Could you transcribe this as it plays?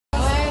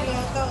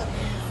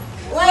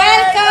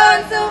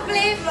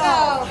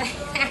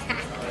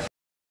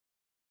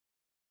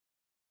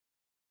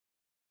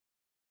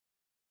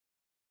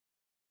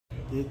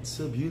It's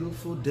a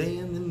beautiful day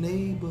in the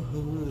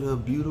neighborhood, a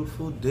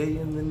beautiful day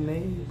in the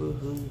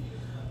neighborhood.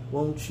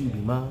 Won't you be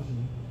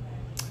mine?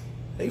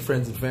 Hey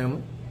friends and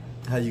family,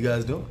 how you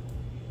guys doing?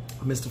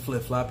 Mr.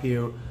 Flip Flop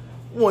here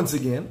once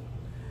again.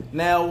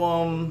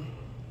 Now,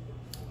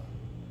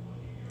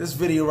 this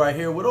video right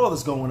here, with all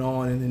this going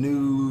on in the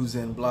news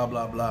and blah,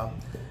 blah, blah,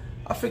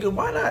 I figured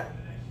why not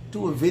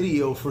do a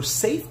video for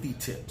safety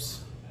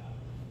tips?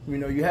 You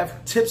know, you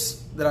have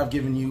tips that I've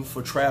given you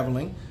for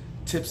traveling,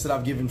 tips that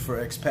I've given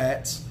for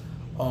expats.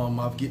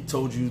 I've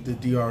told you the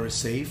DR is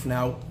safe.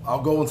 Now,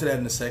 I'll go into that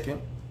in a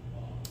second.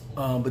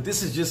 But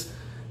this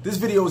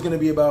video is going to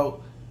be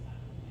about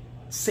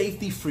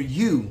safety for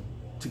you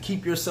to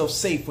keep yourself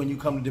safe when you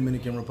come to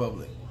Dominican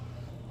Republic.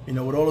 You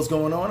know, with all this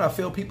going on, I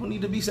feel people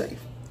need to be safe.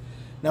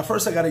 Now,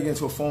 first I got to get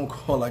into a phone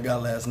call I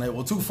got last night.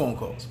 Well, 2 phone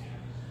calls.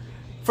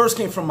 First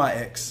came from my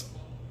ex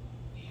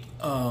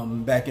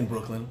back in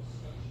Brooklyn.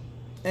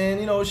 And,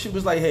 you know, she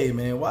was like, hey,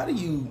 man, why do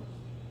you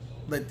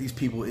let these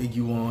people egg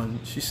you on?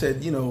 She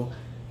said, you know,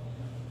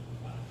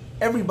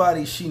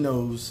 everybody she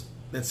knows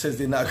that says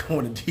they're not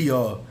going to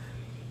DR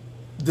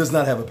does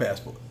not have a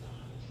passport.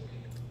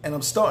 And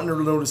I'm starting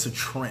to notice a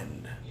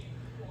trend.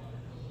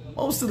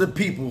 Most of the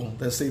people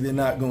that say they're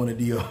not going to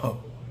DR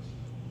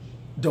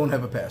don't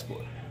have a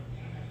passport.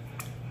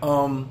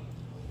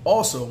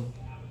 Also,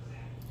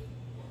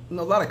 you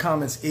know, a lot of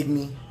comments egg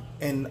me,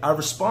 and I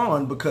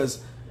respond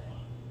because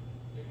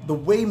the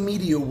way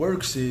media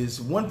works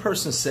is one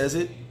person says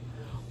it,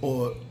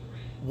 or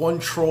one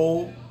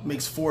troll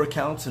makes 4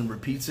 accounts and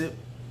repeats it.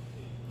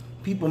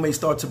 People may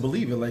start to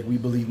believe it like we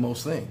believe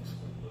most things.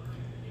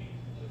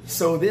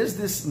 So there's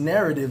this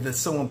narrative that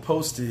someone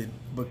posted,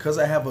 because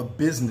I have a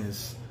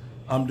business,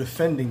 I'm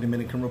defending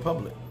Dominican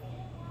Republic.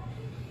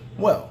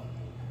 Well,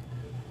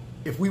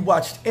 if we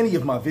watched any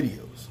of my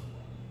videos,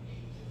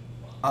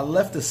 I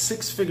left a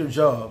 6-figure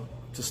job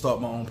to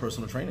start my own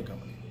personal training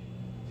company.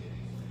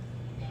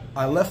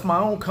 I left my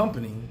own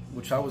company,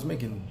 which I was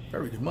making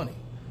very good money,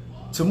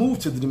 to move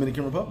to the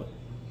Dominican Republic.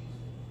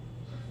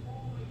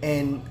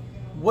 And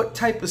what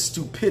type of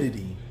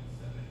stupidity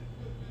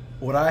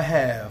would I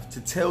have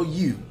to tell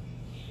you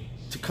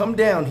to come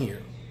down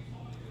here,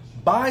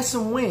 buy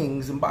some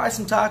wings and buy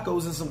some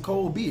tacos and some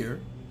cold beer,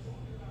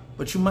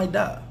 but you might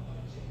die?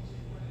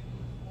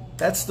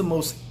 That's the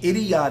most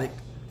idiotic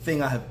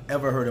thing I have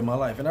ever heard in my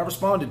life. And I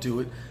responded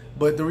to it,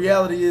 but the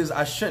reality is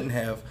I shouldn't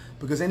have,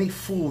 because any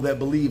fool that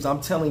believes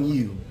I'm telling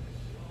you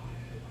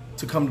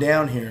to come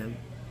down here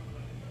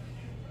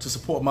to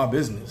support my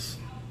business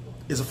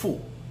is a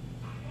fool.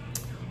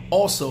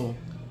 Also,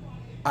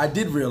 I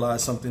did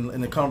realize something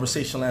in the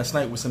conversation last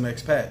night with some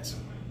expats.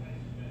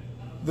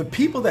 The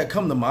people that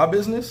come to my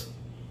business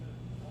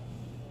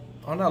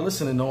are not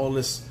listening to all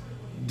this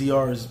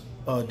DR is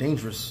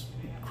dangerous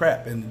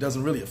crap, and it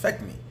doesn't really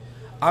affect me.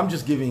 I'm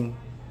just giving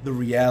the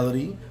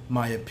reality,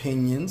 my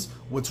opinions,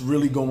 what's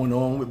really going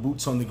on with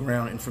boots on the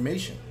ground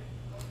information.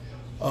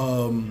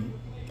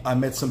 I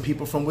met some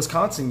people from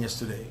Wisconsin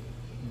yesterday,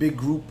 big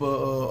group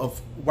of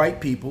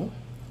white people,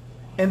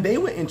 and they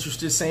were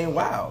interested, saying,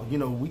 wow, you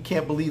know, we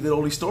can't believe that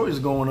all these stories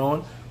are going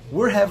on.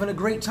 We're having a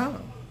great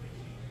time.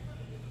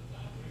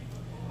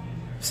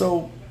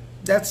 So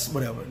that's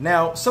whatever.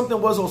 Now,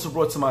 something was also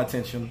brought to my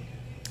attention.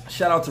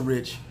 Shout out to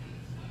Rich.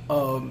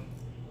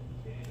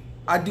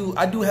 I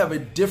do have a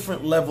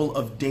different level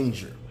of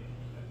danger.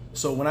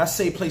 So when I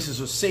say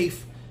places are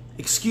safe,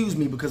 excuse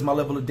me, because my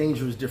level of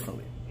danger is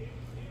differently.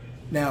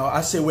 Now,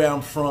 I say where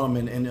I'm from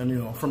and you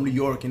know, from New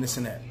York and this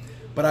and that.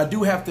 But I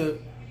do have to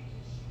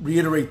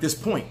reiterate this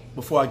point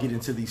before I get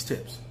into these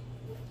tips.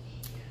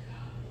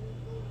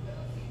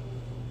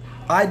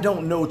 I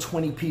don't know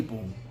 20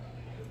 people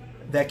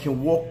that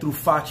can walk through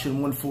Foch and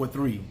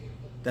 143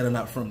 that are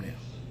not from there.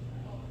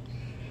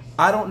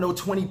 I don't know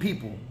 20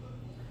 people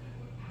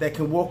that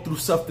can walk through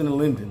Sufton and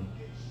Linden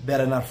that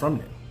are not from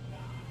there.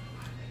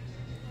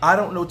 I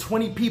don't know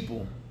 20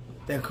 people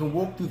that can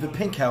walk through the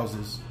pink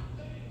houses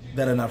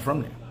that are not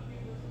from there.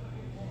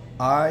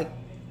 I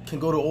can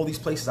go to all these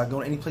places. I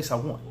go to any place I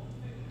want.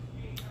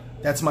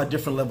 That's my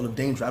different level of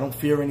danger. I don't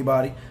fear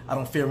anybody. I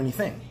don't fear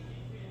anything.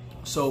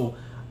 So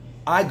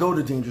I go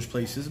to dangerous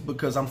places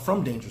because I'm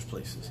from dangerous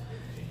places.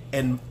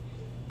 And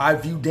I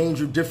view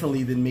danger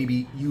differently than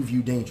maybe you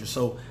view danger.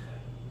 So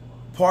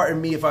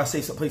pardon me if I say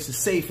some place is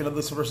safe and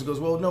another person goes,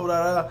 well,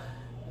 no,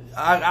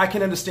 I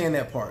can understand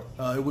that part.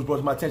 It was brought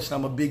to my attention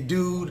I'm a big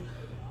dude.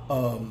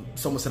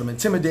 Someone said I'm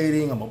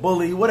intimidating, I'm a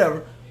bully,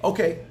 whatever.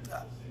 Okay,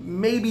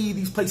 maybe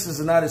these places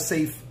are not as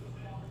safe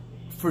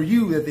for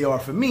you that they are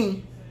for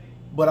me,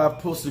 but I've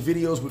posted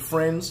videos with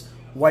friends,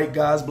 white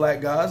guys,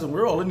 black guys, and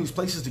we're all in these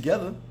places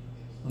together.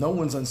 No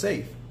one's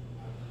unsafe.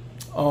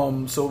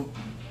 So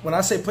when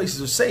I say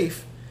places are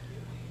safe,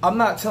 I'm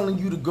not telling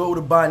you to go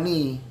to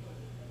Bani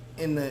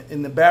in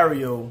the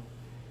barrio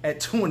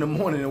at 2 in the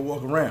morning and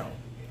walk around.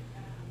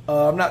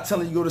 I'm not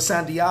telling you to go to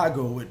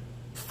Santiago at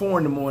 4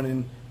 in the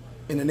morning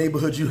in a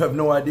neighborhood you have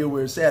no idea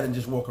where it's at and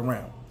just walk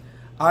around.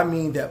 I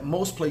mean that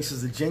most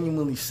places are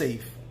genuinely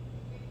safe,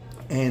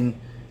 and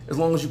as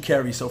long as you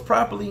carry yourself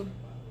properly,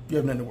 You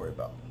have nothing to worry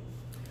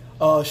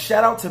about.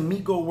 Shout out to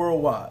Miko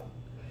Worldwide.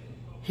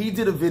 He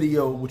did a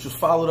video which was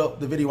followed up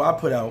the video I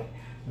put out,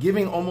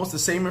 giving almost the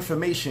same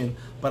information,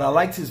 but I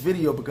liked his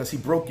video because he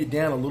broke it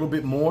down a little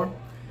bit more.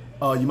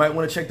 You might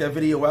want to check that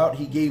video out.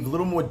 He gave a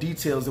little more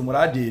details than what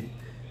I did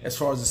as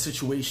far as the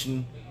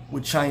situation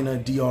with China,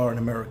 DR, and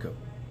America.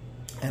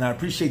 And I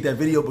appreciate that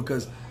video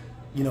because,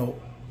 you know,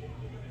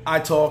 I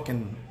talk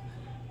and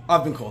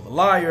I've been called a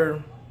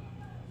liar.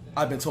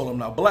 I've been told I'm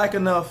not black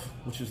enough,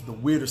 which is the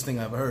weirdest thing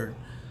I've heard.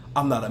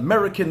 I'm not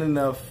American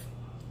enough.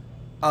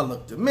 I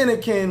look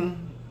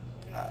Dominican.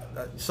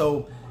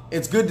 So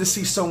it's good to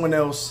see someone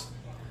else.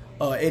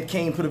 Ed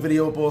Kane put a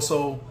video up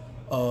also.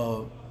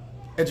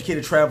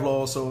 Educated Traveler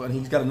also, and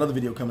he's got another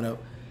video coming up.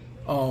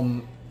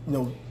 You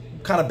know,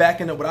 kind of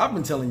backing up what I've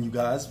been telling you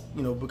guys,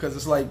 you know, because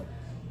it's like,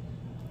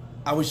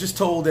 I was just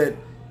told that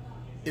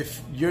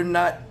if you're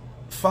not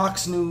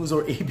Fox News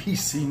or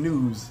ABC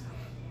News,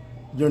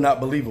 you're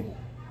not believable.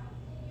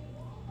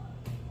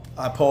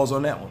 I pause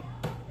on that one.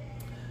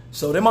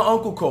 So then my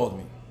uncle called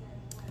me.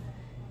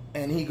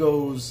 And he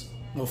goes,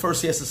 well,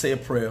 first he has to say a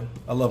prayer.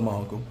 I love my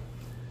uncle.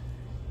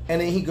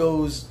 And then he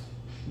goes,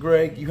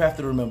 Greg, you have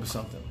to remember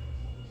something.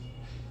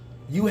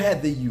 You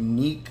had the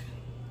unique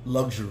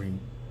luxury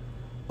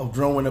of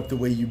growing up the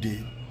way you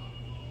did.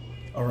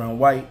 Around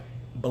white,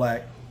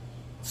 black,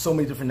 so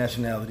many different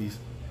nationalities.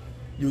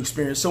 You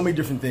experienced so many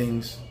different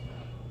things.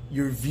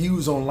 Your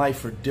views on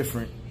life are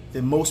different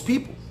than most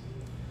people.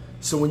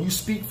 So when you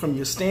speak from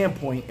your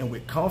standpoint and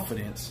with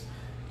confidence,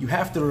 you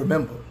have to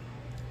remember,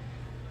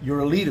 you're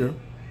a leader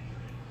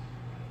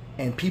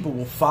and people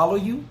will follow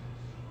you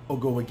or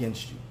go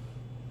against you.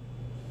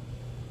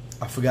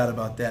 I forgot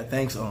about that.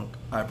 Thanks, Unc.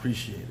 I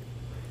appreciate it.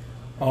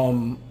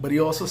 But he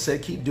also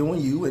said, keep doing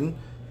you, and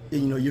you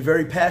know, you're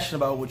very passionate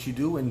about what you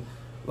do, and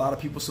a lot of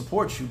people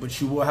support you,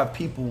 but you will have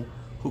people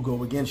who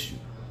go against you.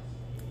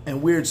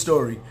 And weird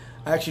story,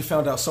 I actually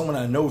found out someone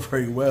I know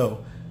very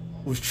well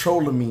was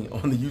trolling me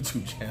on the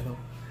YouTube channel,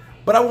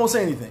 but I won't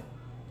say anything.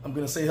 I'm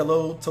gonna say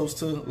hello, toast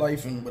to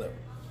life, and whatever.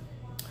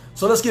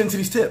 So let's get into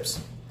these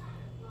tips.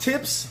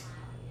 Tips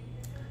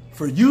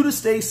for you to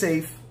stay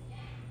safe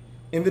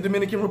in the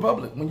Dominican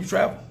Republic when you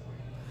travel.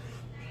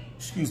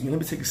 Excuse me, let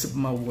me take a sip of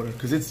my water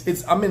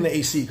because I'm in the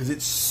AC because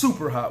it's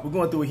super hot. We're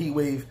going through a heat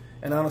wave,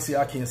 and honestly,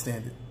 I can't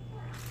stand it.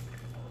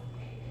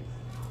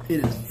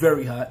 It is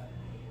very hot.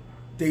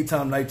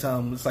 Daytime,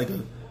 nighttime, it's like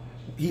a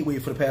heat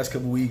wave for the past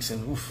couple weeks,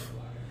 and oof.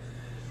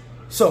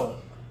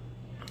 So,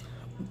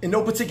 in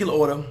no particular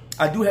order,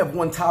 I do have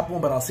one top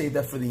one, but I'll save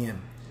that for the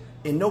end.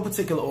 In no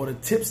particular order,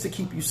 tips to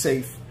keep you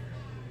safe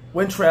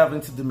when traveling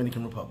to the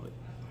Dominican Republic.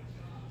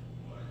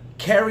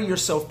 Carry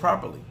yourself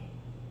properly,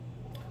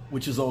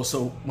 which is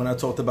also when I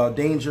talked about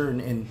danger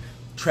and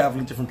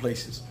traveling different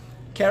places.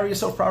 Carry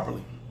yourself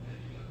properly.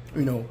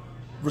 You know,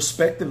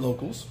 respect the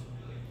locals,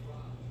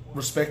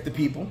 respect the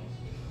people,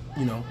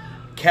 you know,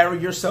 carry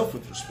yourself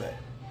with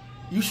respect.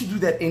 You should do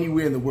that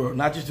anywhere in the world,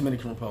 not just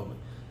Dominican Republic.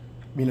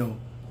 You know,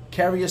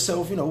 carry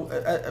yourself, you know,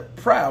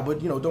 proud,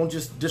 but, you know, don't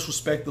just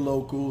disrespect the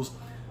locals.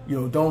 You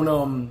know,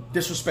 don't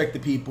disrespect the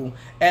people.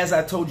 As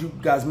I told you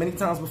guys many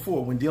times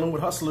before, when dealing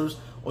with hustlers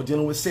or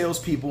dealing with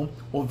salespeople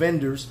or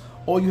vendors,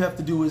 all you have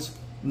to do is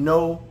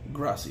no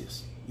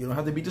gracias. You don't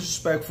have to be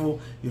disrespectful.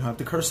 You don't have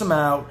to curse them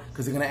out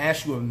because they're going to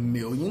ask you a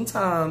million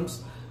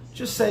times.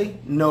 Just say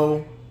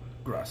no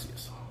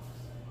gracias.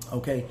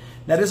 Okay?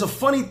 Now, there's a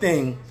funny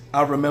thing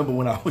I remember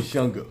when I was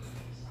younger.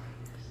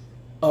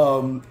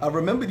 I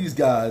remember these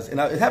guys, and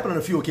it happened on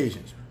a few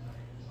occasions,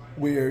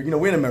 where, you know,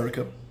 we're in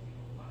America,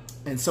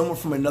 and someone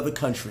from another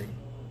country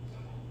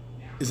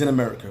is in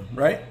America,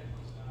 right?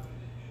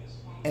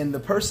 And the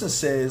person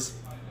says,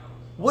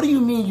 what do you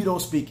mean you don't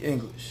speak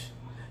English?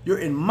 You're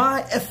in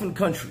my effing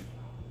country.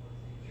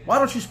 Why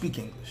don't you speak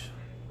English?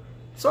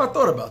 So I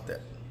thought about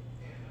that.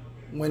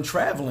 When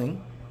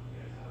traveling,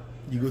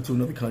 you go to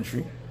another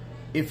country.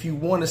 If you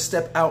want to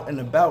step out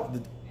and about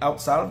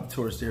outside of the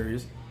tourist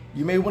areas,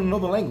 you may want to know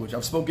the language.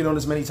 I've spoken on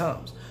this many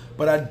times.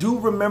 But I do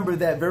remember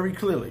that very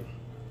clearly.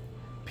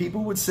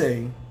 People would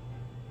say,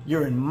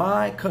 you're in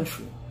my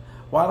country.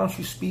 Why don't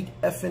you speak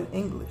effing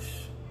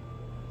English?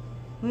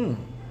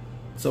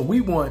 So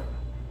we want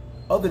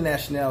other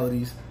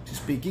nationalities to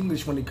speak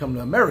English when they come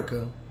to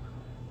America,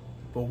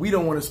 but we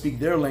don't want to speak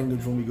their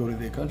language when we go to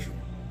their country.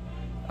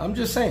 I'm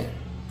just saying.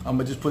 I'm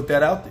going to just put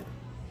that out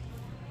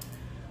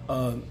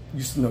there.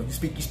 You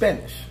speak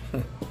Spanish.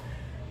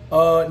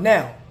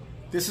 Now,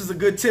 this is a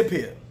good tip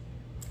here.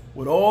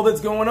 With all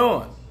that's going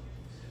on,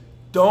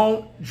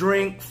 don't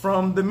drink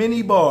from the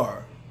mini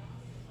bar.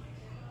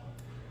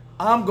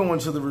 I'm going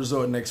to the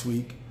resort next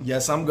week.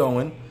 Yes, I'm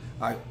going.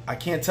 I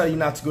can't tell you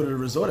not to go to the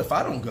resort if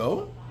I don't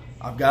go.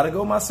 I've got to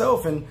go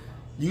myself and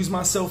use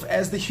myself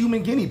as the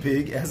human guinea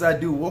pig, as I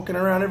do, walking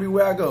around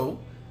everywhere I go.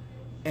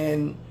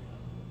 And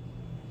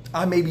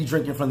I may be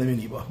drinking from the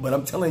mini bar, but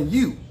I'm telling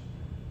you,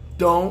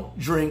 don't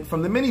drink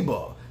from the mini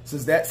bar,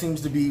 since that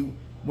seems to be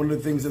one of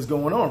the things that's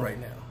going on right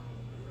now.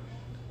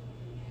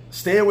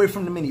 Stay away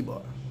from the mini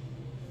bar.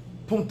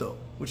 Punto,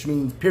 which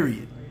means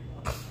period.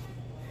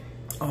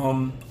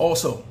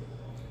 Also,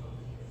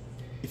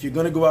 if you're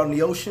going to go out in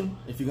the ocean,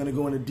 if you're going to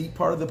go in a deep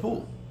part of the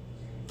pool,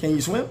 can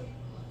you swim?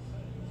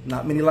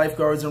 Not many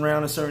lifeguards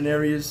around in certain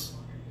areas.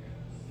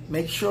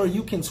 Make sure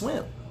you can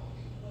swim.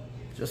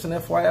 Just an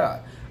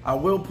FYI. I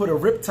will put a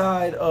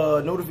riptide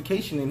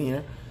notification in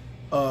here,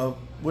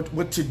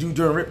 what to do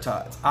during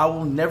riptides. I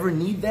will never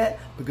need that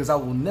because I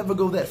will never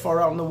go that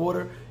far out in the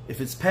water. If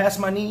it's past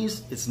my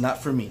knees, it's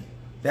not for me.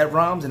 That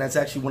rhymes, and that's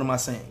actually one of my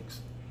sayings.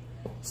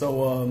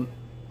 So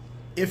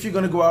if you're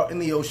going to go out in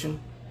the ocean,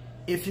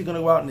 if you're going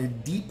to go out in the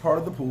deep part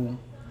of the pool,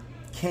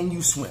 can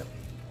you swim?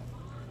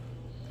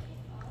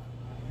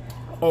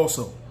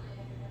 Also,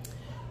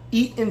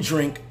 eat and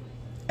drink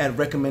at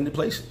recommended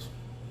places.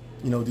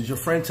 You know, did your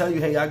friend tell you,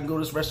 hey, I can go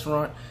to this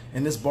restaurant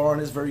and this bar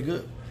and it's very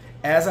good?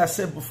 As I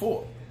said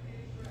before,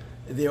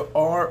 there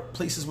are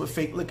places with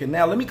fake liquor.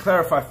 Now, let me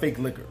clarify fake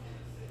liquor.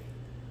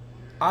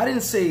 I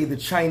didn't say the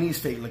Chinese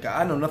fake liquor.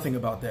 I know nothing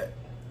about that.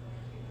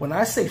 When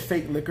I say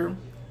fake liquor,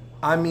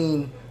 I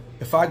mean,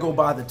 if I go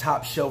buy the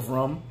top shelf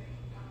rum,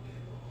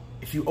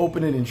 if you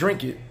open it and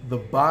drink it, the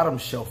bottom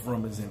shelf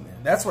rum is in there.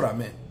 That's what I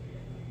meant.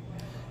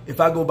 If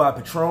I go buy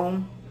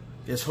Patron,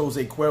 there's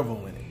Jose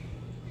Cuervo in it.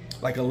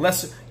 Like a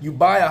lesser, you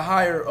buy a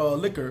higher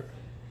liquor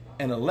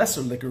and a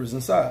lesser liquor is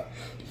inside.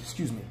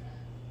 Excuse me.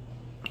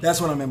 That's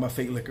what I meant by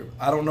fake liquor.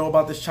 I don't know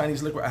about this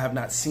Chinese liquor. I have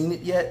not seen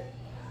it yet.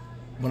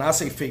 When I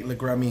say fake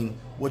liquor, I mean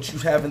what you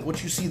haven't,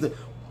 what you see,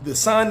 the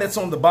sign that's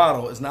on the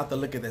bottle is not the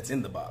liquor that's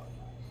in the bottle.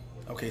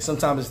 Okay,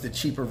 sometimes it's the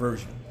cheaper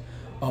version.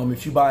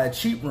 If you buy a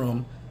cheap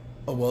rum,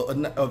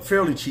 a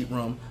fairly cheap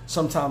rum,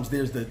 sometimes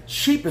there's the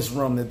cheapest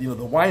rum, that, you know,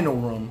 the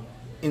wino rum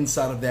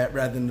inside of that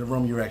rather than the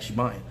rum you're actually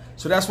buying.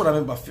 So that's what I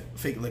meant by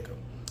fake liquor.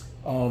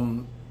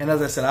 And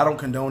as I said, I don't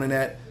condone in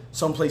that.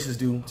 Some places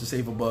do to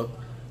save a buck.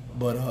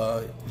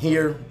 But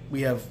here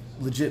we have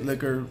legit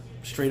liquor,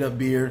 straight up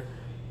beer.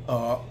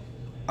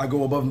 I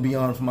go above and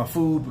beyond for my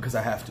food because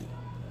I have to.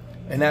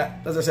 And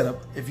that, as I said,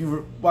 if you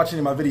were watching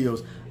in my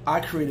videos, I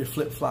created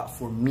Flip Flop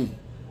for me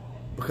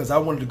because I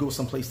wanted to go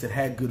someplace that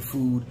had good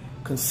food,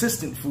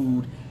 consistent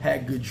food,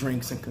 had good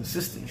drinks, and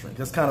consistent drinks.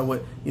 That's kind of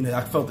what, you know,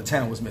 I felt the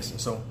town was missing.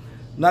 So,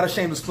 not a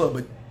shameless plug,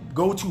 but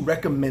go to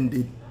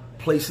recommended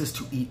places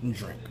to eat and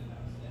drink.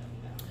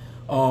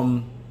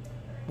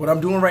 What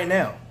I'm doing right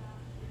now,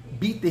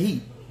 beat the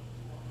heat,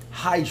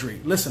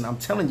 hydrate. Listen, I'm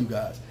telling you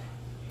guys,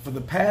 for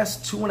the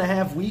past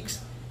 2.5 weeks,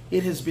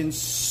 it has been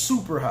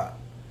super hot.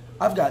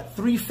 I've got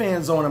 3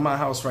 fans on in my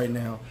house right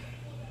now.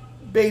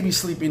 Baby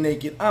sleeping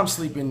naked, I'm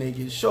sleeping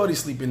naked, Shorty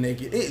sleeping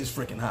naked. It is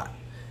freaking hot.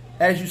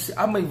 As you see,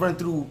 I may run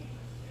through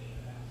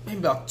maybe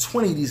about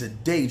 20 of these a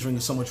day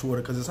drinking so much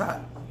water because it's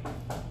hot.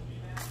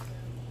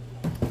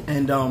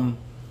 And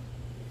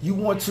you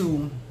want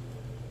to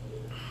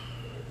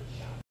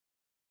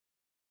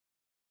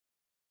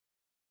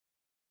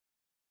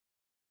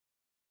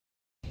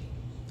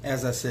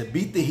as I said,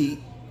 beat the heat,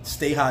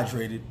 stay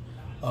hydrated.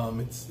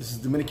 This is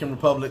Dominican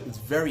Republic. It's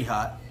very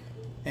hot,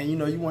 and you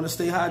know you want to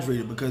stay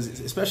hydrated because,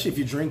 especially if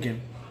you're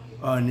drinking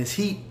in this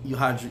heat, you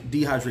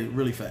dehydrate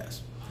really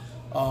fast.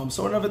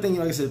 So another thing,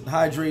 like I said,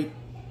 hydrate,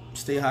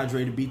 stay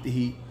hydrated, beat the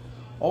heat.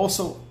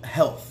 Also,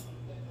 health.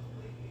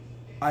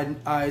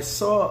 I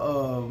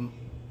saw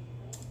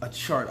a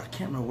chart. I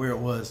can't remember where it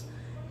was,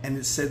 and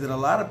it said that a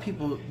lot of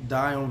people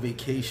die on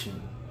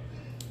vacation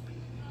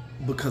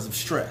because of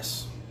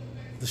stress.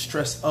 The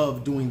stress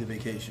of doing the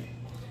vacation.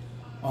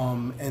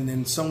 And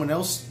then someone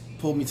else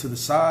pulled me to the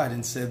side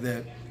and said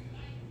that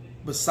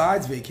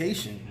besides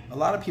vacation, a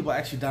lot of people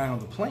actually die on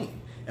the plane.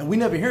 And we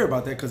never hear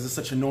about that because it's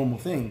such a normal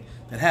thing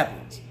that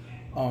happens.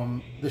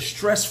 The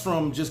stress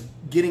from just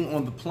getting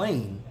on the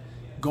plane,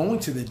 going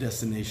to their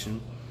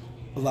destination,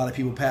 a lot of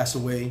people pass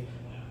away.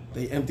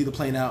 They empty the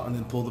plane out and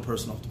then pull the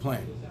person off the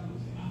plane.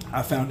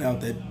 I found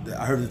out that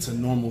I heard it's a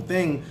normal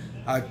thing.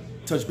 I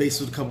touched base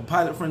with a couple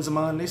pilot friends of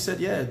mine. They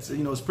said, yeah, it's,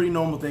 you know, it's a pretty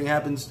normal thing. It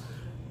happens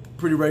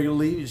pretty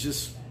regularly. It's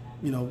just,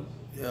 you know,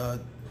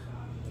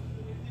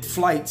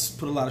 flights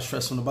put a lot of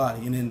stress on the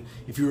body. And then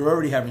if you're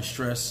already having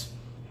stress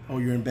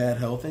or you're in bad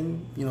health,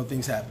 and, you know,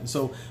 things happen.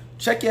 So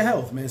check your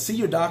health, man. See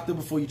your doctor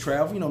before you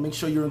travel. You know, make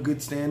sure you're in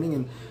good standing.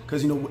 And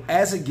because, you know,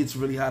 as it gets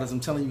really hot, as I'm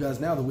telling you guys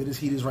now, the way this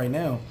heat is right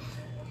now,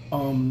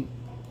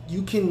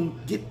 you can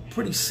get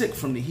pretty sick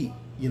from the heat.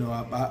 You know,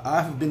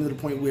 I've been to the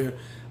point where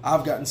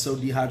I've gotten so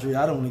dehydrated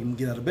I don't even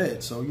get out of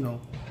bed. So, you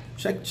know,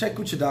 check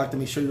with your doctor,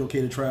 make sure you're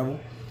okay to travel.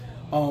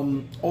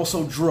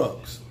 Also,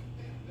 drugs.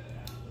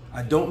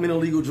 I don't mean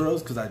illegal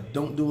drugs because I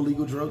don't do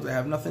illegal drugs. I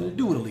have nothing to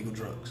do with illegal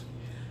drugs.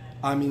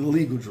 I mean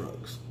legal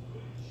drugs.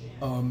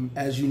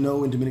 As you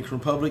know, in Dominican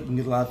Republic, you can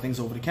get a lot of things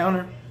over the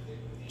counter.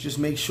 Just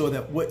make sure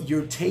that what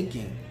you're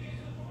taking,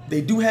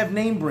 they do have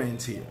name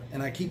brands here.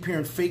 And I keep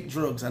hearing fake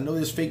drugs. I know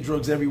there's fake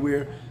drugs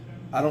everywhere.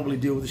 I don't really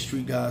deal with the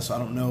street guys, so I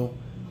don't know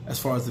as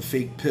far as the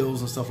fake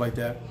pills and stuff like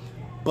that.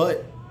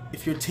 But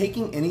if you're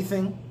taking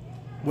anything,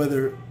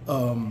 whether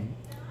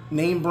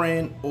name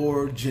brand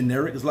or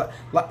generic, there's a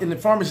lot in the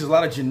pharmacy, there's a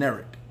lot of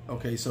generic.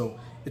 Okay, so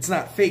it's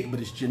not fake, but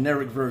it's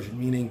generic version,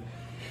 meaning,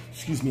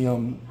 excuse me,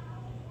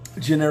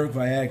 generic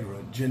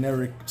Viagra,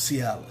 generic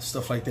Cialis,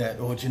 stuff like that,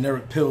 or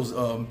generic pills,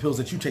 pills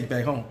that you take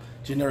back home,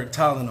 generic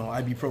Tylenol,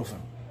 ibuprofen.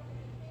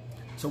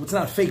 So it's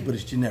not fake, but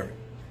it's generic.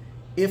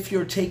 If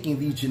you're taking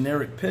these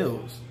generic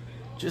pills,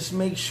 just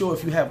make sure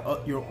if you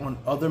have you're on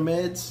other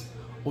meds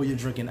or you're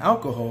drinking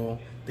alcohol,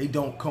 they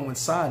don't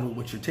coincide with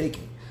what you're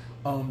taking.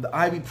 The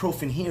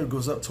ibuprofen here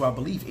goes up to, I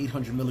believe,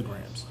 800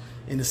 milligrams.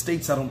 In the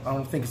States, I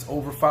don't think it's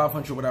over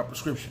 500 without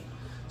prescription.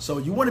 So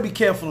you want to be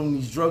careful on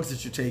these drugs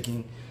that you're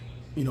taking.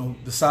 You know,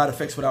 the side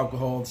effects with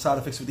alcohol, the side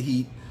effects with the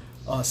heat,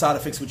 side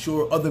effects with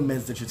your other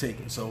meds that you're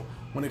taking. So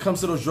when it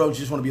comes to those drugs,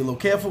 you just want to be a little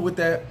careful with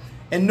that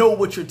and know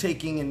what you're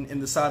taking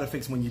and the side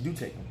effects when you do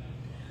take them.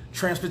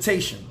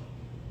 Transportation.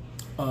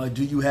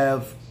 Do you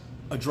have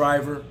a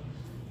driver?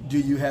 Do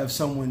you have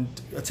someone,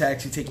 a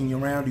taxi taking you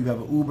around? Do you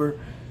have an Uber?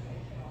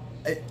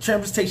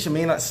 Transportation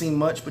may not seem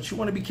much, but you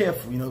want to be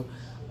careful. You know,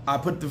 I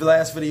put the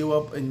last video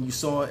up and you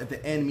saw at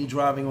the end me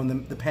driving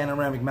on the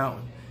panoramic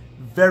mountain.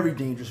 Very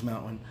dangerous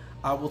mountain.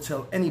 I will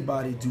tell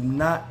anybody, do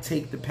not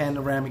take the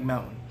panoramic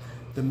mountain.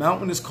 The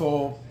mountain is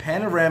called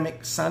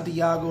Panoramic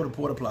Santiago de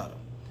Puerto Plata.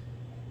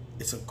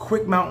 It's a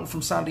quick mountain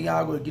from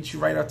Santiago. It gets you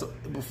right out to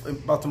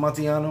about to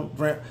Montiano,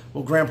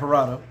 Gran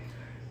Parada.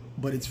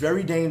 But it's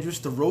very dangerous.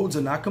 The roads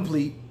are not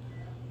complete.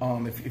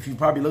 If you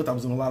probably looked, I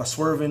was doing a lot of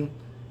swerving.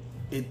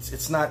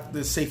 It's not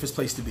the safest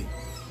place to be.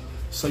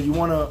 So you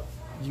wanna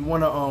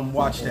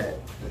watch that.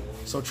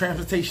 So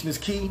transportation is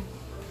key.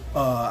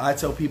 I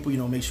tell people, you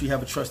know, make sure you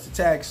have a trusted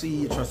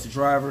taxi, a trusted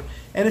driver,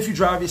 and if you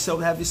drive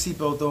yourself, have your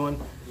seatbelt on.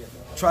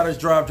 Try to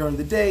drive during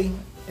the day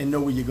and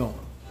know where you're going.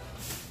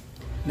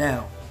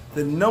 Now,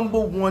 the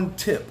 #1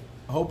 tip.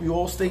 I hope you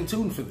all stay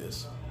tuned for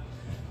this.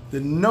 The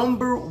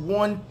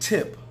 #1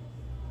 tip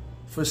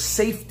for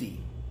safety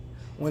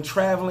when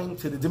traveling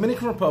to the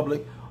Dominican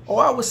Republic,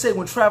 or I would say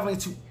when traveling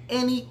to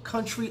any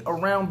country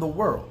around the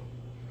world.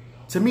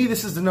 To me,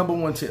 this is the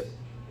 #1 tip.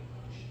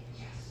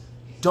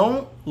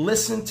 Don't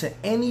listen to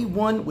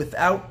anyone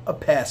without a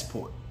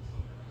passport.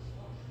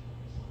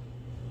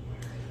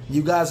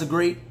 You guys are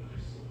great.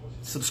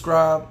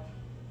 Subscribe,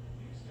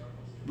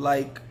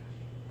 like,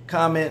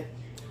 comment.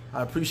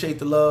 I appreciate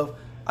the love.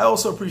 I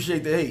also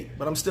appreciate the hate,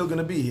 but I'm still going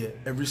to be here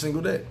every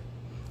single day.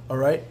 All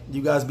right?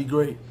 You guys be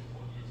great.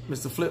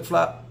 Mr. Flip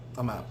Flop,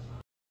 I'm out.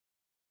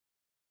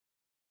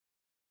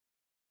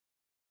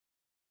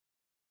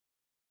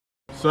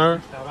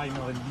 Sir? What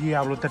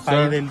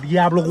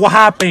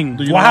happened?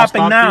 What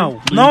happened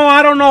now? No,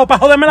 I don't know. Para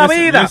joderme la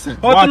vida.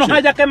 O tú no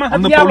hayas que más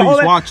el diablo,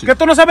 joder. Que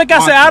tú no sabes qué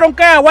hacer. I don't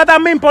care. What that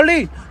mean,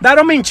 police? That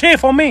don't mean chief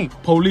for me.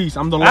 Police,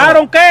 I'm the law. I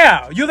don't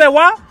care. You the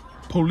what?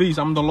 Police,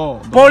 I'm the law.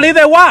 Police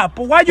de what?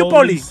 Why you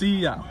police?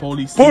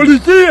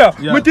 Policía.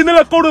 Yeah. Me tiene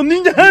la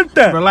coronilla,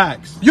 gente.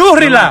 Relax. You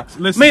relax.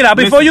 Listen, mira,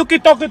 before you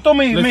keep talking to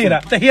me,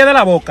 mira, te de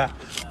la boca.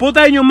 Put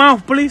that in your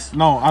mouth, please.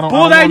 No, I don't.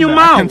 Put that in your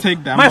mouth. I can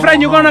take that. My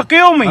friend, you're gonna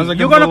kill me.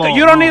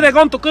 You don't need a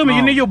gun to kill me.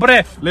 You need your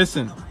breath.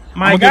 Listen,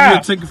 my I'm God. gonna give you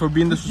a ticket for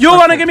being disrespectful. You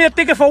wanna give me a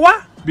ticket for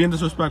what? Being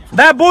disrespectful.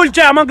 That bullshit.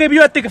 I'm gonna give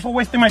you a ticket for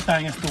wasting my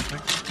time,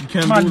 stupid. You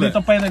can't do that.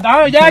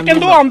 Oh, yeah, I can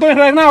do it. I'm doing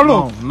it right now.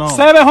 Look, no.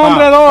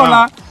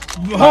 $700.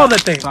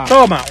 Jódete. Stop.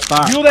 Toma.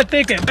 Stop. You the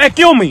ticket.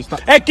 Excuse me.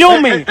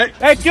 Excuse me.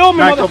 Excuse me.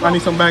 Back up. I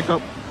need some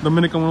backup.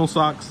 Dominican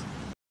socks.